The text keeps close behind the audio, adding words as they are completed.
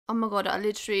Oh my god, I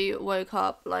literally woke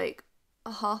up like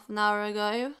a half an hour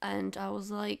ago and I was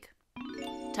like,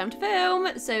 time to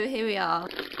film. So here we are.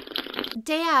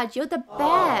 Dad, you're the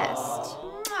best.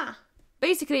 Mwah.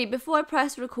 Basically, before I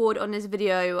press record on this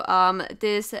video,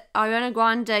 this Ariana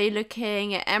Grande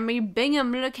looking, Emery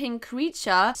Bingham looking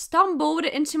creature stumbled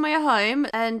into my home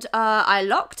and I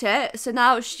locked it, so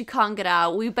now she can't get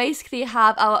out. We basically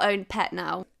have our own pet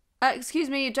now. Excuse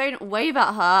me, don't wave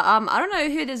at her. I don't know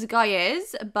who this guy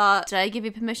is, but did I give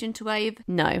you permission to wave?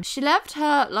 No. She left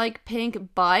her, like,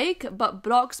 pink bike, but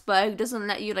Bloxburg doesn't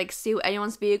let you, like, steal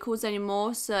anyone's vehicles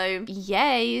anymore, so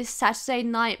yay, Saturday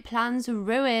night plans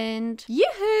ruined.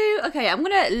 Yoo-hoo! Okay, I'm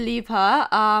gonna leave her,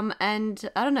 and,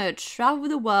 I don't know, travel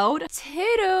the world.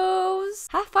 Toodles!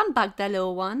 Have fun back there,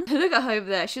 little one. Look at her over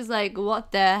there. She's like,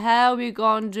 what the hell we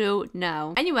gonna do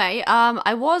now? Anyway,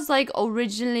 I was, like,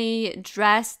 originally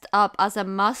dressed up as a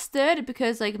mustard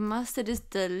because like mustard is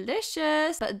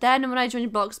delicious, but then when I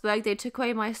joined Bloxburg they took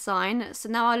away my sign, so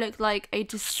now I look like a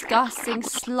disgusting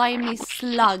slimy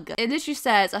slug. It literally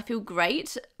says I feel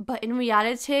great, but in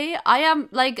reality I am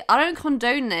like, I don't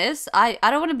condone this. I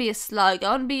don't want to be a slug.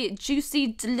 I want to be juicy,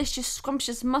 delicious,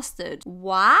 scrumptious mustard.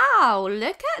 Wow,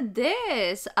 look at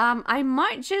this. I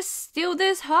might just steal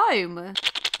this home.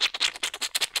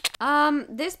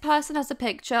 This person has a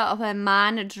picture of a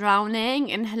man drowning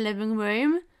in her living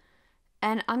room,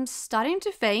 and I'm starting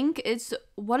to think it's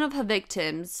one of her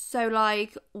victims. So,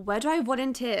 like, where do I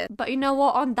volunteer? But you know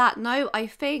what, on that note, I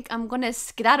think I'm gonna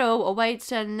skedaddle away to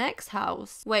the next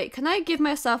house. Wait, can I give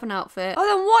myself an outfit? Oh,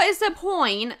 then what is the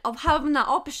point of having that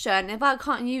option if I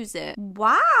can't use it?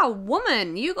 Wow,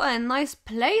 woman, you got a nice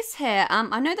place here.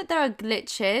 I know that there are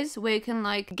glitches where you can,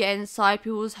 like, get inside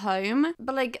people's home,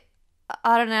 but, like,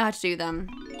 I don't know how to do them.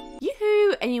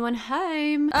 Yoo-hoo! Anyone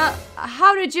home?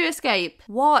 How did you escape?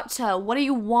 What? What do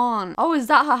you want? Oh, is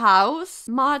that her house?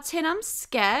 Martin, I'm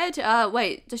scared.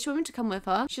 Wait, does she want me to come with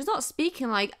her? She's not speaking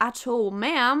like at all.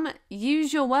 Ma'am,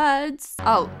 use your words.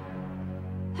 Oh.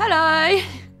 Hello!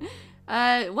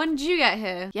 When did you get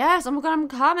here? Yes, oh my god, I'm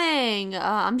coming.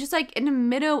 I'm just like in the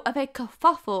middle of a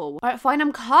kerfuffle. Alright, fine,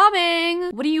 I'm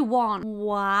coming. What do you want?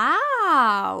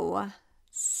 Wow.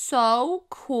 So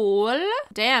cool.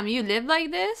 Damn, you live like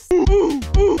this?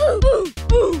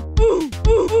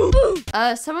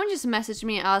 Someone just messaged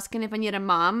me asking if I need a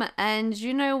mum, and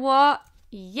you know what?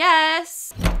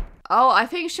 Yes. Oh, I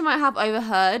think she might have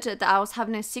overheard that I was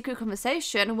having a secret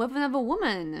conversation with another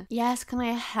woman. Yes, can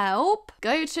I help?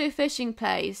 Go to a fishing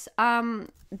place.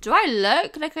 Do I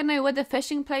look like I know where the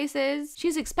fishing place is?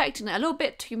 She's expecting a little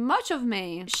bit too much of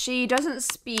me. She doesn't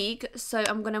speak, so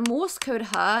I'm gonna Morse code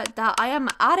her that I am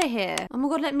out of here. Oh my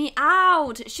god, let me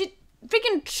out. She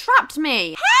freaking trapped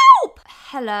me. Help!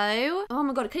 Hello? Oh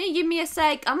my god, can you give me a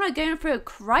sec? I'm not going through a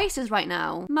crisis right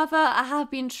now. Mother, I have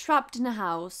been trapped in a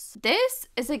house. This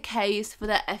is a case for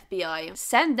the FBI.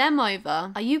 Send them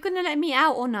over. Are you gonna let me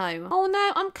out or no? Oh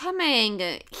no, I'm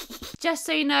coming. Just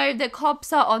so you know, the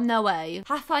cops are on their way.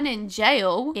 Have fun in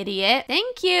jail, idiot.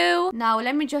 Thank you. Now,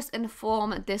 let me just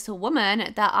inform this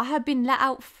woman that I have been let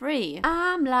out free.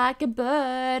 I'm like a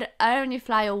bird, I only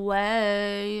fly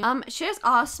away. She just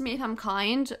asked me if I'm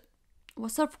kind.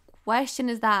 What sort of question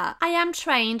is that? I am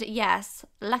trained, yes,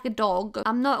 like a dog.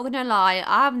 I'm not gonna lie,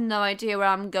 I have no idea where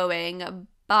I'm going,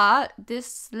 but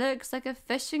this looks like a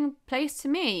fishing place to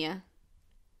me.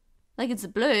 Like it's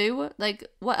blue, like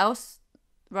what else?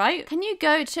 Right? Can you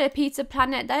go to Pizza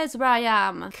Planet? That is where I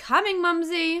am. Coming,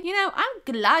 Mumsy. You know, I'm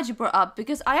glad you brought up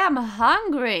because I am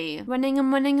hungry. Running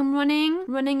and running and running.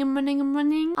 Running and running and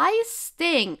running. I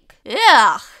stink.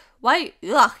 Ugh. Why?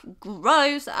 Ugh,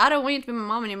 gross. I don't want you to be my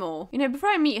mom anymore. You know,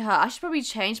 before I meet her, I should probably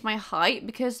change my height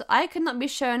because I could not be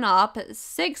showing up at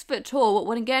 6 foot tall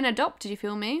when getting adopted, you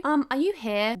feel me? Are you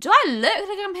here? Do I look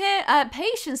like I'm here?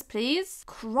 Patience, please.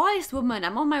 Christ, woman,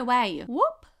 I'm on my way.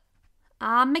 Whoop.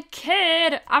 I'm a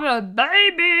kid. I'm a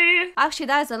baby. Actually,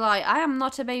 that is a lie. I am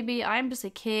not a baby. I am just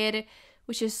a kid,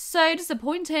 which is so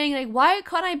disappointing. Like, why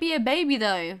can't I be a baby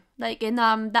though? Like in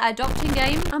that adopting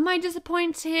game. Am I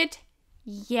disappointed?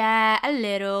 Yeah, a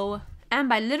little. And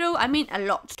by little, I mean a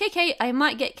lot. KK, I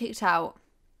might get kicked out.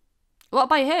 What,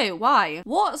 by who? Why?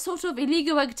 What sort of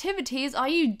illegal activities are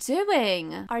you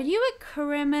doing? Are you a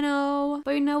criminal?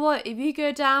 But you know what? If you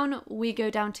go down, we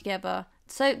go down together.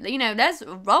 So, you know, let's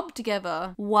rob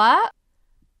together. What?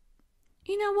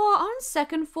 You know what? On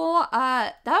second thought,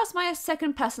 that was my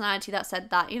second personality that said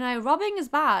that. You know, robbing is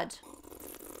bad.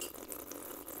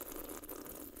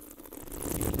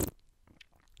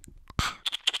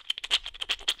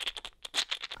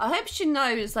 I hope she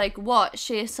knows, like, what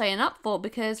she is signing up for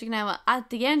because, you know, at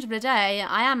the end of the day,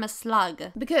 I am a slug.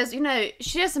 Because, you know,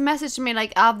 she just messaged me,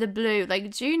 like, out of the blue.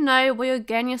 Like, do you know what you're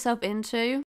getting yourself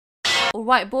into?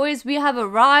 Alright, boys, we have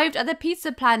arrived at the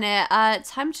Pizza Planet.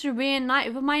 Time to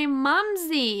reunite with my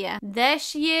mumsy. There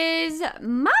she is.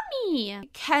 Mummy!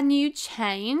 Can you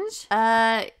change?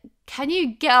 Can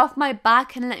you get off my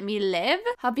back and let me live?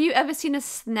 Have you ever seen a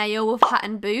snail with hat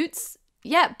and boots?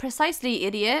 Yeah, precisely,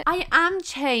 idiot. I am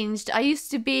changed. I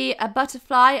used to be a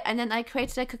butterfly and then I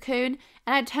created a cocoon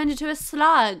and I turned into a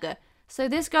slug. So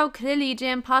this girl clearly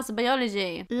didn't pass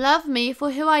biology. Love me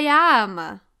for who I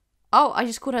am. Oh, I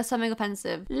just called her something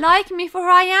offensive. Like me for who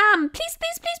I am. Please,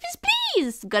 please, please, please,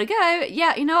 please. Gotta go.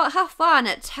 Yeah, you know what? Have fun.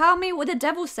 Tell me what the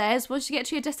devil says once you get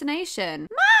to your destination.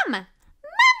 Mom!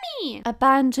 Mummy!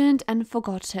 Abandoned and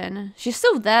forgotten. She's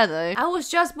still there, though. I was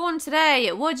just born today.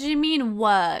 What do you mean,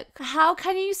 work? How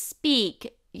can you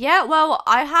speak? Yeah, well,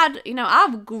 I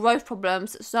have growth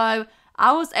problems, so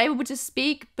I was able to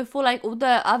speak before, like, all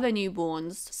the other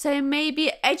newborns. So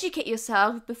maybe educate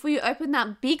yourself before you open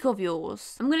that beak of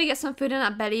yours. I'm gonna get some food in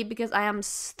that belly because I am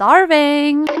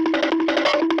starving.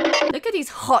 Look at these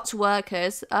hot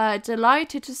workers,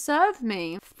 delighted to serve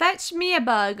me. Fetch me a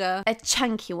burger, a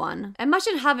chunky one.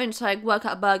 Imagine having to, like, work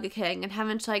at Burger King and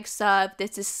having to, like, serve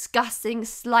this disgusting,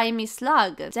 slimy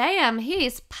slug. Damn,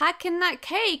 he's packing that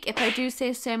cake, if I do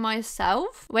say so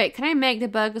myself. Wait, can I make the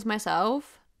burgers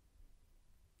myself?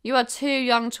 You are too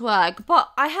young to work, but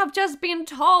I have just been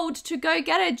told to go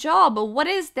get a job. What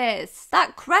is this?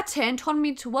 That cretin told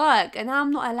me to work and now I'm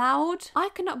not allowed? I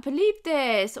cannot believe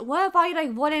this. What if I,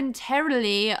 like,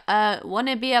 voluntarily want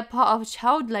to be a part of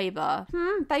child labor?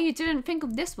 Bet you didn't think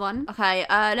of this one. Okay,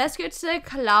 let's go to the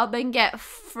club and get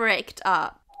fricked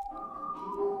up.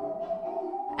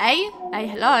 Hey,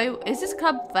 hello. Is this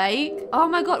club fake? Oh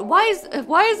my god, why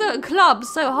is a club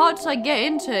so hard to, like, get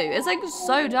into? It's, like,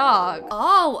 so dark.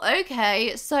 Oh,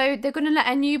 okay. So they're gonna let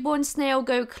a newborn snail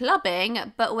go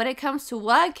clubbing, but when it comes to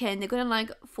working, they're gonna, like,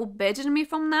 forbidden me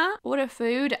from that? Order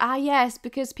food? Ah, yes,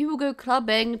 because people go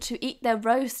clubbing to eat their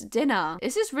roast dinner.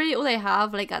 Is this really all they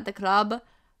have, like, at the club?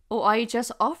 Or are you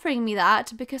just offering me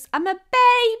that because I'm a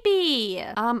baby?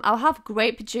 I'll have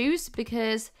grape juice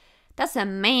because that's a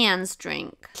man's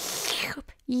drink.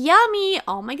 Yummy!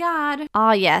 Oh my god.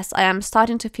 Ah yes, I am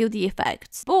starting to feel the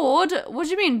effects. Bored? What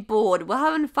do you mean bored? We're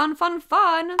having fun.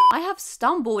 I have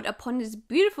stumbled upon this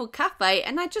beautiful cafe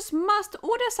and I just must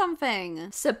order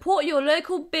something. Support your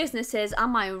local businesses,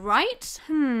 am I right?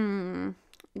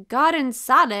 Garden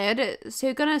salad? So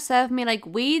you're gonna serve me, like,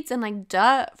 weeds and, like,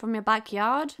 dirt from your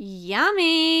backyard?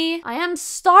 Yummy! I am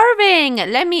starving!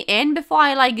 Let me in before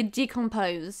I, like,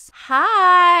 decompose.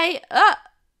 Hi!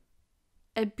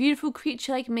 A beautiful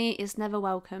creature like me is never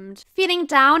welcomed. Feeling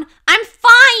down? I'm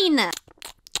fine!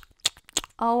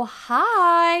 Oh,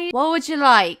 hi! What would you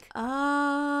like?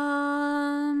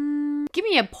 Give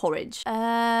me a porridge.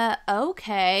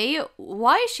 Okay.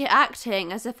 Why is she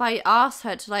acting as if I asked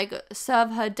her to, like,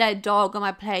 serve her dead dog on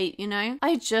my plate, you know?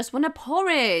 I just want a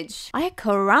porridge. Ay,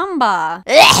 caramba.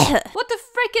 What the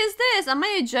frick is this? Am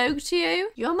I a joke to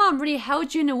you? Your mom really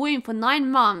held you in the womb for 9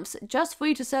 months just for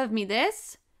you to serve me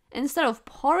this? Instead of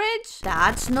porridge?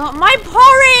 That's not my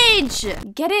porridge!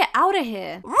 Get it out of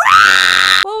here.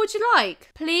 What would you like?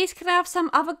 Please, can I have some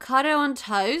avocado on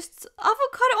toast?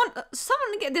 Avocado on...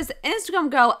 Someone get this Instagram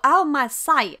girl out of my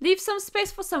sight. Leave some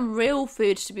space for some real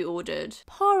food to be ordered.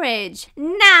 Porridge.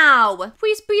 Now!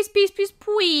 Please, please, please, please,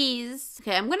 please.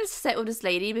 Okay, I'm gonna sit with this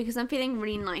lady because I'm feeling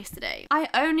really nice today. I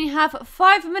only have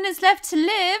 5 minutes left to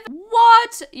live.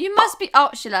 What? You must be...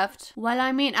 Oh, she left. Well,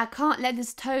 I mean, I can't let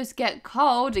this toast get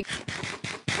cold.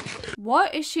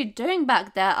 What is she doing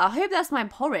back there? I hope that's my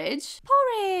porridge.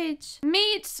 Porridge.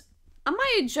 Meat. Am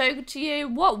I a joke to you?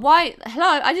 What? Why?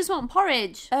 Hello, I just want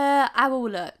porridge. I will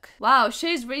look. Wow,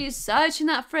 she's really searching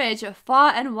that fridge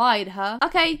far and wide, huh?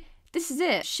 Okay. This is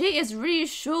it. She is really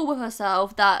sure with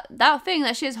herself that that thing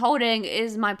that she's holding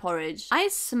is my porridge. I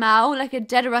smell like a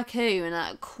dead raccoon.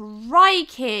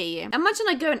 Crikey. Imagine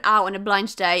like going out on a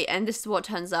blind date and this is what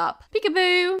turns up.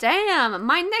 Peekaboo. Damn,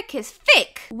 my neck is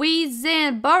thick. We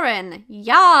sind burren.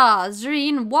 Ja,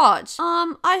 Zreen what?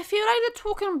 I feel like they're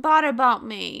talking bad about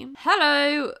me.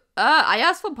 Hello. I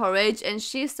asked for porridge and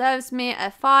she serves me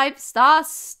a 5-star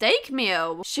steak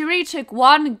meal. She really took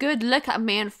one good look at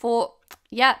me and thought,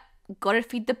 yeah, gotta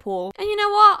feed the poor. And you know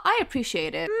what? I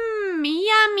appreciate it.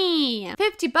 Yummy.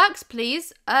 $50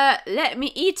 please. Let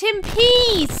me eat in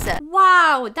peace.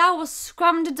 Wow, that was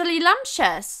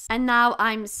scrumdiddlylumptious. And now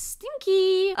I'm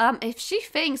stinky. If she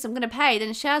thinks I'm gonna pay,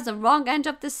 then she has the wrong end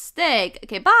of the stick.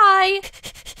 Okay, bye.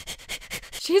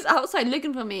 She's outside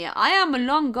looking for me. I am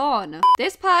long gone.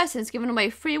 This person's giving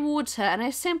away free water and I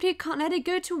simply can't let it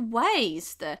go to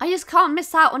waste. I just can't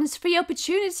miss out on this free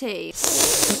opportunity.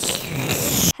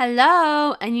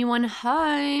 Hello? Anyone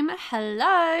home?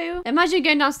 Hello? Imagine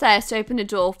going downstairs to open the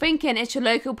door thinking it's your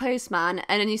local postman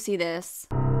and then you see this.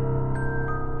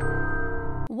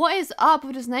 What is up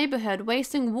with this neighborhood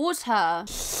wasting water?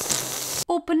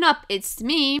 Open up, it's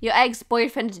me, your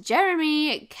ex-boyfriend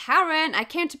Jeremy. Karen, I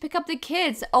came to pick up the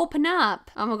kids. Open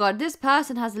up. Oh my god, this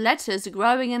person has letters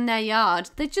growing in their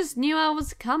yard. They just knew I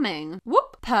was coming.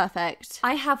 Whoop, perfect.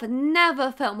 I have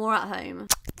never felt more at home.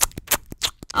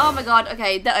 Oh my god,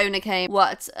 okay, the owner came.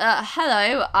 What?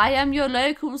 Hello, I am your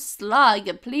local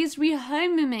slug. Please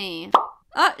rehome me.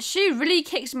 She really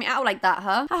kicked me out like that,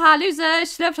 huh? Haha, loser,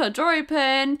 she left her door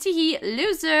open. Teehee,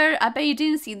 loser, I bet you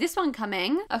didn't see this one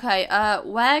coming. Okay,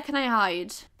 where can I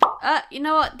hide? You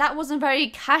know what, that wasn't very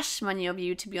cash money of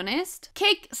you, to be honest.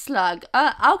 Kick, slug,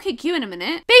 I'll kick you in a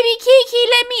minute. Baby Kiki,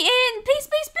 let me in, please,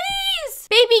 please, please.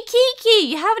 Baby Kiki,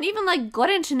 you haven't even, like,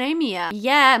 gotten to know me yet.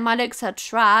 Yeah, my looks are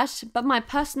trash, but my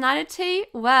personality,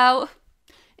 well,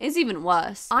 is even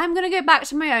worse. I'm gonna go back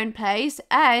to my own place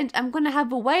and I'm gonna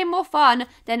have way more fun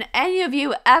than any of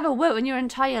you ever will in your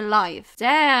entire life.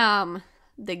 Damn.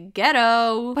 The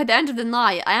ghetto. By the end of the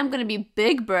night, I am gonna be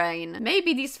big brain.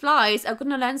 Maybe these flies are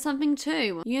gonna learn something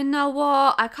too. You know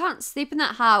what? I can't sleep in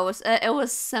that house. It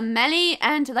was smelly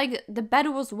and like the bed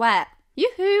was wet.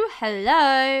 Yoo-hoo,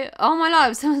 hello. Oh my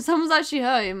life, someone's actually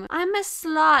home. I'm a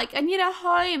slug, I need a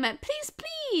home. Please,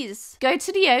 please. Go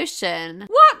to the ocean.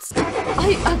 What?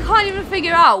 I can't even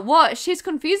figure out what she's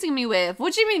confusing me with.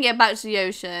 What do you mean get back to the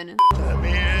ocean? Let me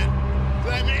in.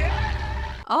 Let me in.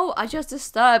 Oh, I just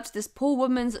disturbed this poor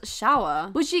woman's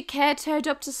shower. Would you care to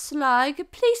adopt a slug?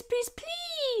 Please, please,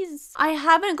 please. I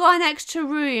haven't got an extra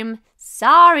room.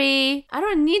 Sorry. I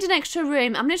don't need an extra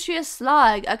room. I'm literally a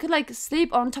slug. I could like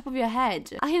sleep on top of your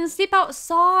head. I can sleep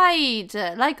outside,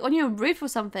 like on your roof or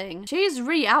something. She's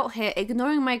really out here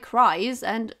ignoring my cries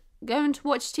and going to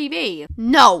watch TV.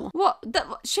 No. What?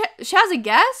 She has a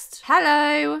guest?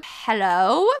 Hello?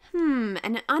 Hello?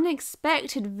 An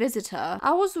unexpected visitor.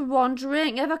 I was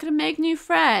wondering if I could make new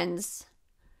friends.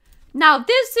 Now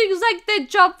this seems like the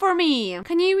job for me.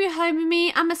 Can you rehome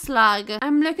me? I'm a slug.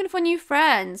 I'm looking for new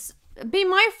friends. Be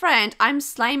my friend. I'm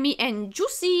slimy and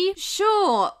juicy.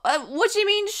 Sure. What do you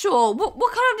mean, sure? What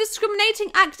kind of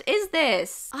discriminating act is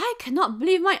this? I cannot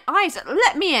believe my eyes.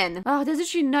 Let me in. Oh, there's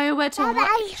literally nowhere to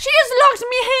hide. She just locked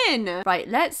me in. Right,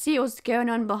 let's see what's going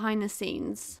on behind the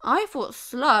scenes. I thought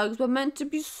slugs were meant to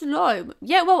be slow.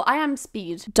 Yeah, well, I am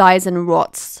speed. Dies and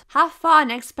rots. Have fun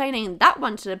explaining that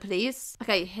one to the police.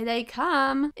 Okay, here they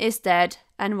come. It's dead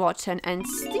and rotten and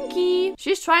stinky.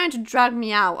 She's trying to drag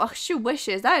me out. Oh, she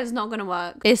wishes. That is not gonna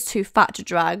work. It's too fat to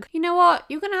drag. You know what?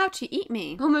 You're gonna have to eat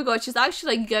me. Oh my god, she's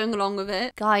actually like going along with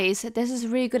it. Guys, this is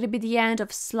really gonna be the end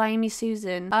of Slimy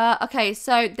Susan. Okay,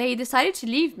 so they decided to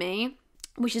leave me,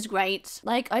 which is great.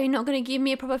 Like, are you not gonna give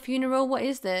me a proper funeral? What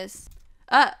is this?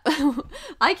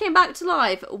 I came back to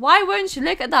life. Why won't you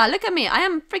look at that? Look at me. I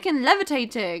am freaking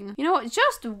levitating. You know what?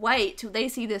 Just wait till they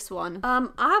see this one. I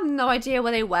have no idea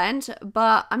where they went,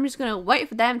 but I'm just gonna wait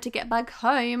for them to get back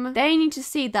home. They need to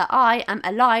see that I am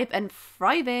alive and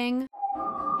thriving.